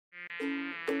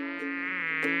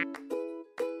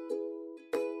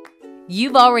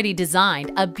You've already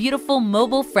designed a beautiful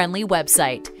mobile-friendly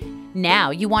website. Now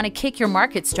you want to kick your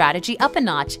market strategy up a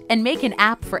notch and make an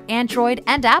app for Android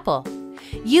and Apple.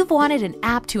 You've wanted an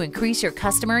app to increase your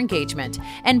customer engagement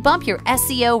and bump your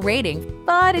SEO rating,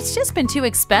 but it's just been too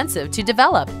expensive to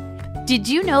develop. Did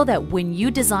you know that when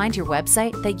you designed your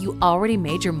website that you already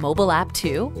made your mobile app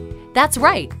too? That's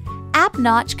right!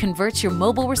 AppNotch converts your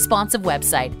mobile responsive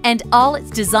website and all its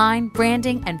design,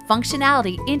 branding, and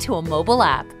functionality into a mobile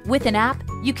app. With an app,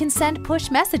 you can send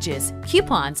push messages,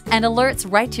 coupons, and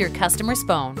alerts right to your customer's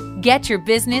phone. Get your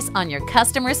business on your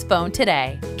customer's phone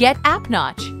today. Get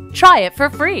AppNotch. Try it for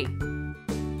free.